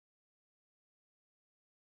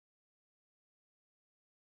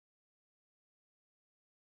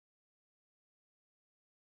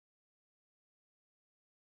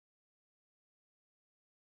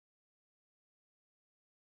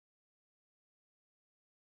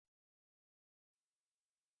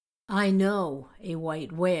I know a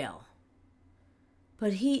white whale,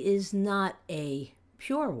 but he is not a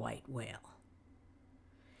pure white whale.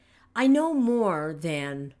 I know more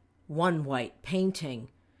than one white painting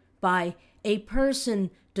by a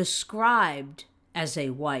person described as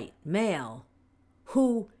a white male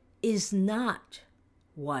who is not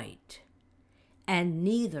white, and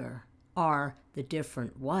neither are the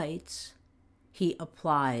different whites he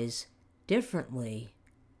applies differently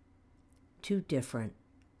to different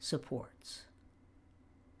supports.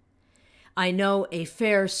 I know a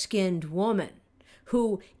fair-skinned woman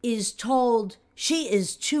who is told she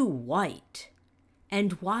is too white,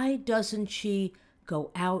 and why doesn't she go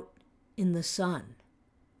out in the sun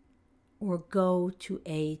or go to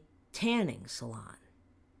a tanning salon?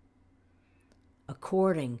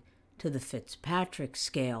 According to the Fitzpatrick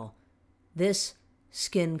scale, this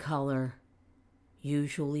skin color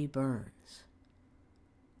usually burns.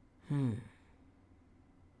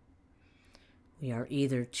 We are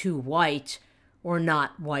either too white or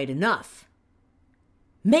not white enough.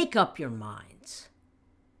 Make up your minds.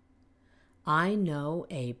 I know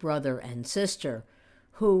a brother and sister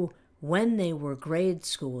who, when they were grade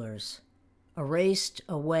schoolers, erased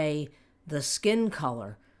away the skin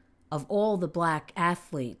color of all the black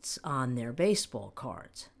athletes on their baseball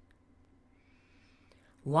cards.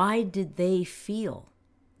 Why did they feel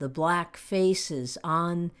the black faces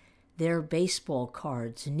on their baseball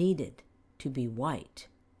cards needed to be white?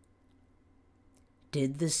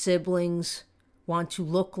 Did the siblings want to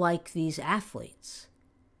look like these athletes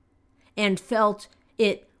and felt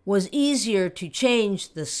it was easier to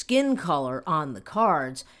change the skin color on the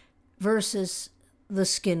cards versus the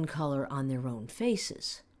skin color on their own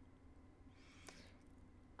faces?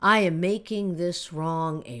 I am making this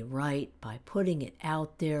wrong a right by putting it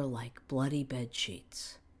out there like bloody bed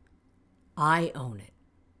sheets. I own it.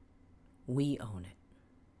 We own it.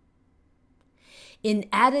 In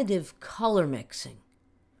additive color mixing,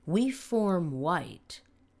 we form white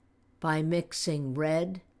by mixing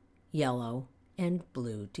red, yellow, and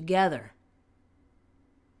blue together.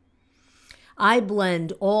 I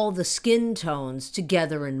blend all the skin tones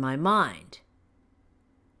together in my mind,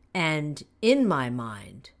 and in my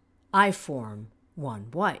mind, I form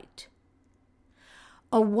one white.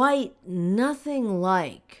 A white nothing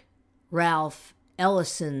like Ralph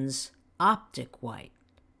Ellison's optic white,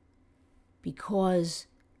 because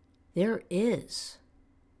there is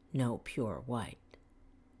no pure white.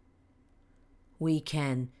 We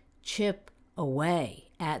can chip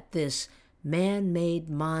away at this man-made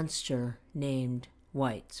monster named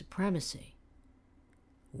white supremacy,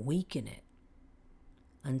 weaken it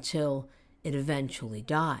until it eventually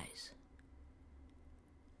dies.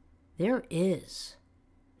 There is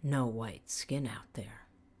no white skin out there,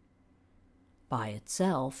 by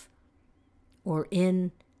itself or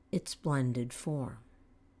in its blended form.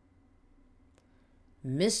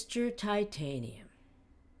 Mr. Titanium,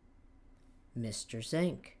 Mr.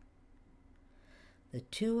 Zinc, the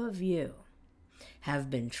two of you have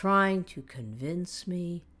been trying to convince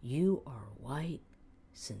me you are white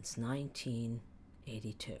since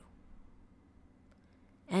 1982.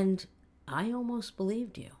 And I almost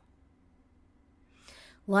believed you.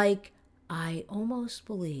 Like I almost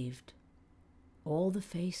believed all the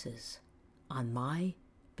faces on my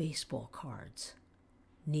baseball cards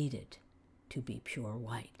needed to be pure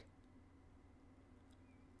white.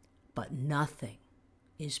 But nothing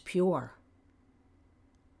is pure,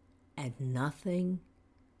 and nothing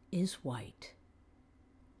is white,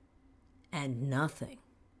 and nothing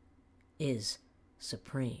is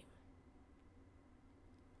supreme.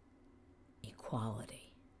 Equality.